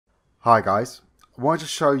Hi guys, I wanted to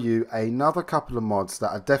show you another couple of mods that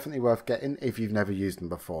are definitely worth getting if you've never used them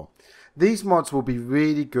before. These mods will be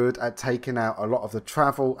really good at taking out a lot of the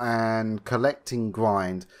travel and collecting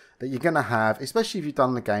grind that you're going to have, especially if you've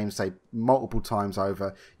done the game, say, multiple times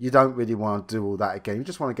over. You don't really want to do all that again. You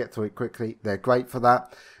just want to get through it quickly. They're great for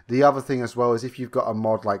that. The other thing as well is if you've got a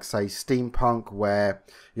mod like, say, Steampunk, where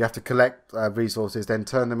you have to collect resources, then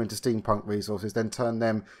turn them into Steampunk resources, then turn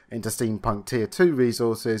them into Steampunk Tier 2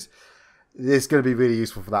 resources, it's going to be really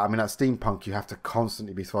useful for that. I mean, at Steampunk, you have to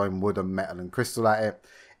constantly be throwing wood and metal and crystal at it.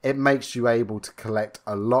 It makes you able to collect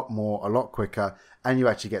a lot more, a lot quicker, and you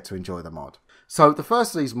actually get to enjoy the mod. So the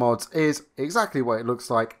first of these mods is exactly what it looks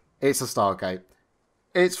like. It's a Stargate.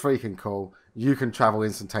 It's freaking cool. You can travel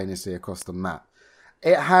instantaneously across the map.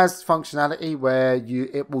 It has functionality where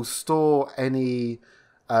it will store any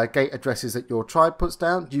gate addresses that your tribe puts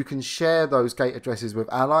down. You can share those gate addresses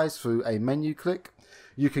with allies through a menu click.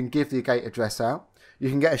 You can give the gate address out. You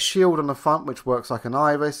can get a shield on the front which works like an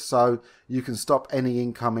iris, so you can stop any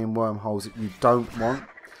incoming wormholes that you don't want.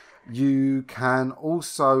 You can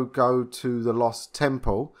also go to the Lost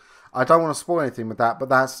Temple. I don't want to spoil anything with that, but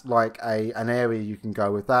that's like an area you can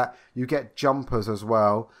go with that. You get jumpers as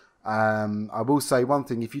well. I will say one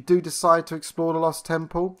thing, if you do decide to explore the Lost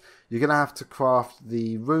Temple, you're going to have to craft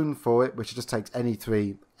the rune for it, which just takes any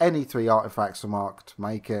three artifacts from Ark to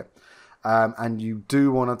make it. And you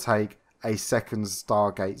do want to take a second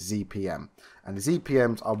Stargate ZPM. And the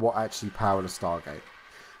ZPMs are what actually power the Stargate.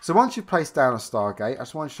 So once you've placed down a Stargate, I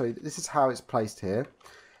just want to show you that this is how it's placed here.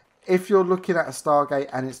 If you're looking at a Stargate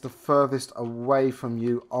and it's the furthest away from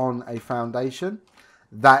you on a foundation,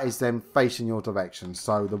 that is then facing your direction.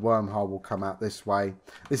 So the wormhole will come out this way.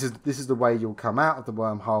 This is the way you'll come out of the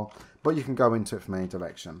wormhole, but you can go into it from any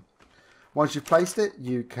direction. Once you've placed it,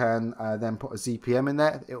 you can then put a ZPM in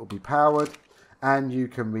there. It will be powered, and you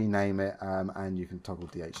can rename it, and you can toggle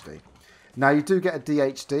DHD. Now, you do get a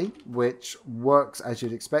DHD, which works as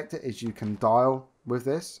you'd expect it, is you can dial with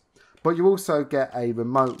this. But you also get a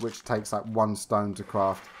remote, which takes like 1 stone to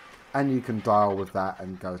craft, and you can dial with that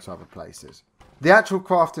and go to other places. The actual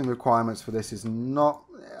crafting requirements for this is not...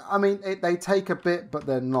 I mean, they take a bit, but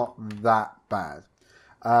they're not that bad.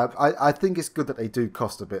 I think it's good that they do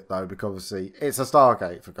cost a bit though, because obviously it's a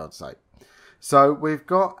Stargate, for God's sake. So we've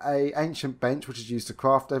got a ancient bench which is used to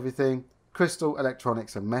craft everything, crystal,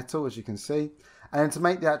 electronics and metal, as you can see. And then to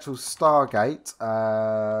make the actual Stargate,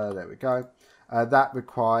 there we go, that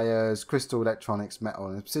requires crystal, electronics, metal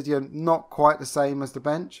and obsidian. Not quite the same as the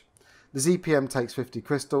bench. The ZPM takes 50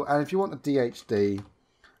 crystal, and if you want a DHD,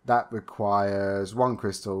 that requires 1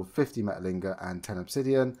 crystal, 50 metal ingot and 10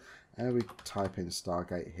 obsidian. And we type in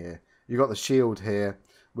Stargate here. You've got the shield here,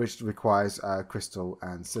 which requires crystal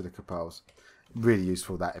and silica pearls. Really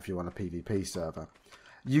useful that if you want a PvP server.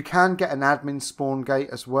 You can get an admin spawn gate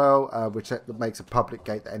as well, which makes a public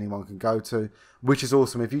gate that anyone can go to, which is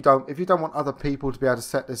awesome. If you don't want other people to be able to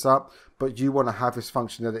set this up, but you want to have this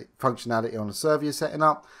functionality on the server you're setting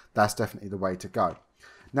up, that's definitely the way to go.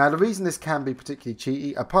 Now, the reason this can be particularly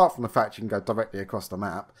cheaty, apart from the fact you can go directly across the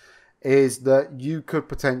map, is that you could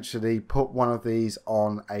potentially put one of these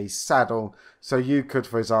on a saddle. So you could,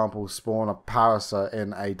 for example, spawn a parasite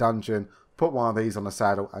in a dungeon, put one of these on a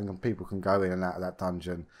saddle, and people can go in and out of that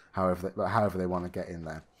dungeon however they want to get in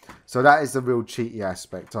there. So that is the real cheaty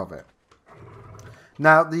aspect of it.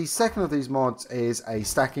 Now, the second of these mods is a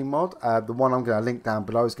stacking mod. The one I'm going to link down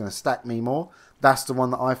below is going to StackMeMore. That's the one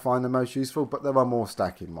that I find the most useful, but there are more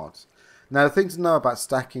stacking mods. Now, the thing to know about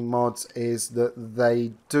stacking mods is that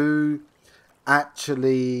they do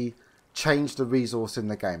actually change the resource in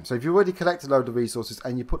the game. So if you already collect a load of resources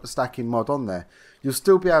and you put the stacking mod on there, you'll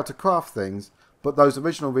still be able to craft things, but those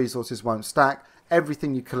original resources won't stack.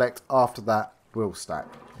 Everything you collect after that will stack.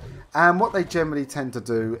 And what they generally tend to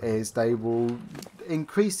do is they will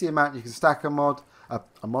increase the amount you can stack a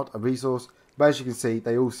resource, but as you can see,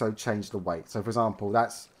 they also change the weight. So for example,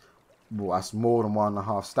 that's more than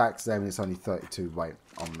 1.5 stacks there, and it's only 32 weight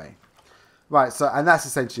on me. Right, so, and that's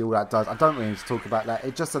essentially all that does. I don't really need to talk about that.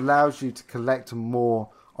 It just allows you to collect more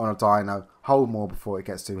on a dino, hold more before it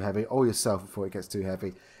gets too heavy, or yourself before it gets too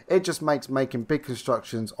heavy. It just makes making big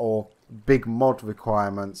constructions or big mod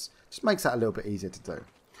requirements, just makes that a little bit easier to do.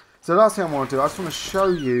 So the last thing I want to do, I just want to show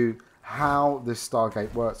you how this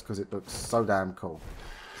Stargate works, because it looks so damn cool.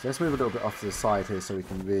 So let's move a little bit off to the side here so we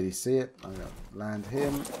can really see it. I'm going to land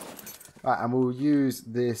him. Right, and we'll use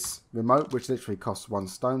this remote, which literally costs 1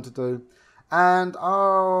 stone to do. And,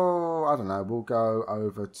 oh, I don't know, we'll go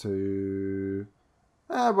over to...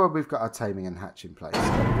 well, we've got our taming and hatching place.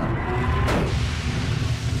 There we go.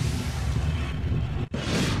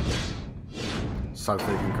 So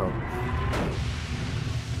freaking cool.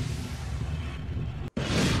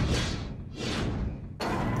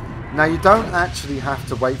 Now you don't actually have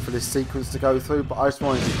to wait for this sequence to go through, but I just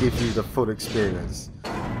wanted to give you the full experience.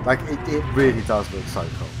 Like, it really does look so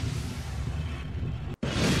cool.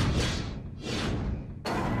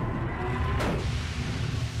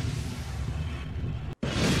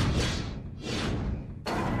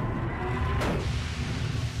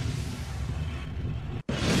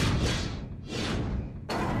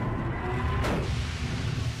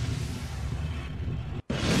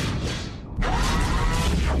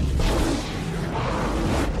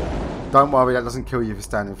 Don't worry, that doesn't kill you if you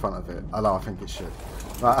stand in front of it. Although I think it should.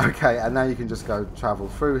 Right, okay, and now you can just go travel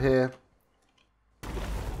through here.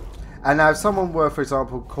 And now if someone were, for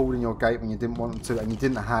example, calling your gate when you didn't want them to, and you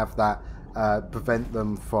didn't have that prevent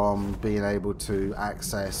them from being able to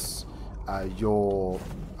access your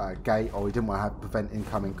gate, or you didn't want to have prevent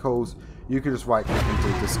incoming calls, you can just right click and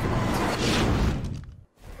do disconnect.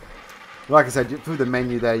 Like I said, through the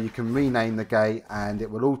menu there, you can rename the gate and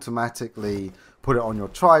it will automatically put it on your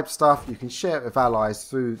tribe stuff. You can share it with allies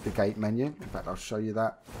through the gate menu. In fact, I'll show you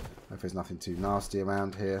that. If there's nothing too nasty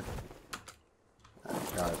around here. There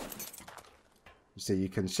we go. You see, you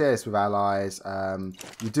can share this with allies.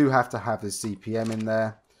 You do have to have the CPM in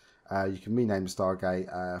there. You can rename the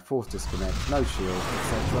Stargate, force disconnect, no shield,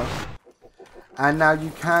 etc. And now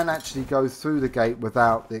you can actually go through the gate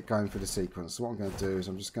without it going through the sequence. So what I'm going to do is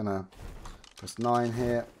I'm just going to press 9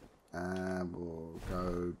 here. And we'll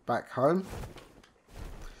go back home.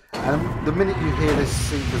 And the minute you hear this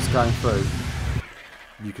sequence going through,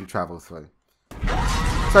 you can travel through.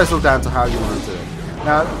 So it's all down to how you want to do it.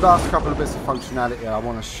 Now, the last couple of bits of functionality I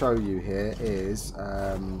want to show you here is,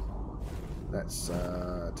 let's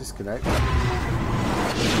disconnect.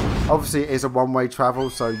 Obviously, it is a one-way travel,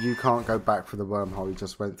 so you can't go back through the wormhole you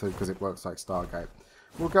just went through because it works like Stargate.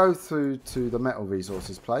 We'll go through to the metal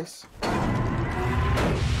resources place.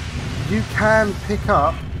 You can pick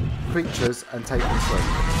up creatures and take them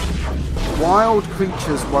through. Wild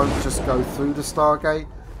creatures won't just go through the Stargate,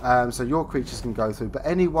 so your creatures can go through, but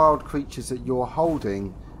any wild creatures that you're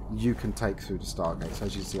holding, you can take through the Stargate. So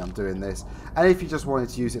as you see, I'm doing this. And if you just wanted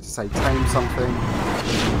to use it to, say, tame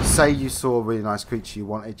something, say you saw a really nice creature you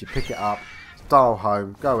wanted, you pick it up, dial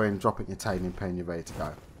home, go in, drop it in your taming pen, you're ready to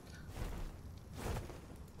go.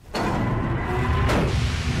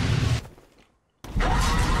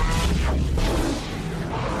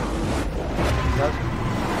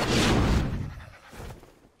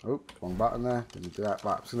 Oh, wrong button there. Didn't do that.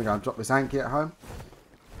 Right, I'm just going to go and drop this Anki at home.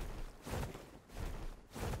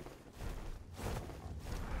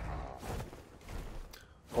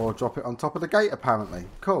 Or drop it on top of the gate, apparently.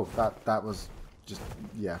 Cool. That was just,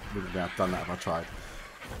 yeah, wouldn't have done that if I tried.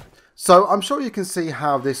 So I'm sure you can see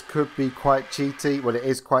how this could be quite cheaty. Well, it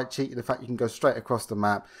is quite cheaty. The fact you can go straight across the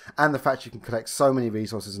map and the fact you can collect so many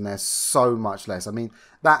resources and there's so much less. I mean,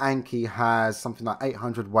 that Anki has something like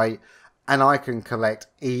 800 weight. And I can collect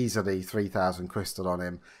easily 3,000 crystal on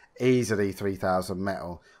him, easily 3,000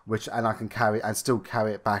 metal, and I can carry and still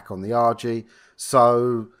carry it back on the RG.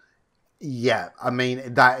 So, yeah, I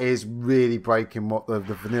mean, that is really breaking what the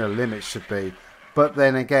vanilla limit should be. But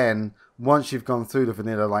then again, once you've gone through the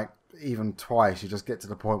vanilla, like even twice, you just get to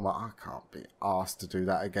the point where I can't be asked to do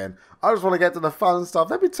that again. I just want to get to the fun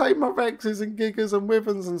stuff. Let me take my Rexes and Gigas and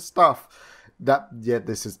Wyverns and stuff. Yeah,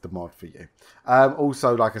 this is the mod for you.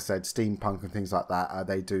 Also, like I said, Steampunk and things like that,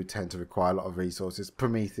 they do tend to require a lot of resources.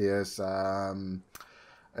 Prometheus, let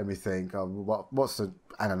me think, what's the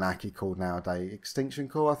Anunnaki called nowadays? Extinction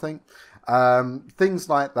Core, I think. Things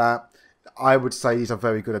like that. I would say these are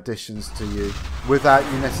very good additions to you without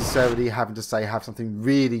you necessarily having to say have something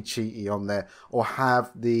really cheaty on there or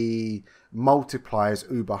have the multipliers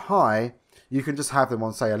uber high. You can just have them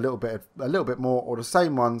on, say, a little bit more, or the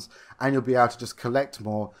same ones, and you'll be able to just collect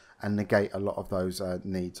more and negate a lot of those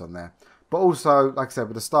needs on there. But also, like I said,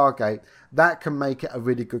 with the Stargate, that can make it a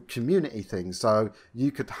really good community thing. So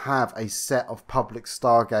you could have a set of public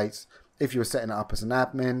Stargates if you were setting it up as an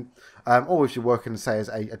admin, or if you're working, say, as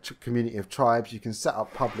a community of tribes, you can set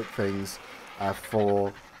up public things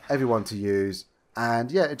for everyone to use.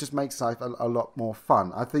 And yeah, it just makes life a lot more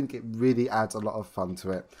fun. I think it really adds a lot of fun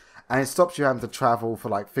to it. And it stops you having to travel for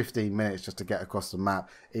like 15 minutes just to get across the map,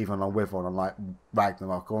 even on Wyvern and like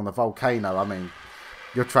Ragnarok or on the Volcano. I mean,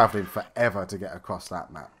 you're traveling forever to get across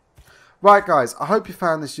that map. Right, guys, I hope you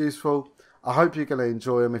found this useful. I hope you're going to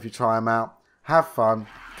enjoy them if you try them out. Have fun.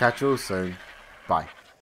 Catch you all soon. Bye.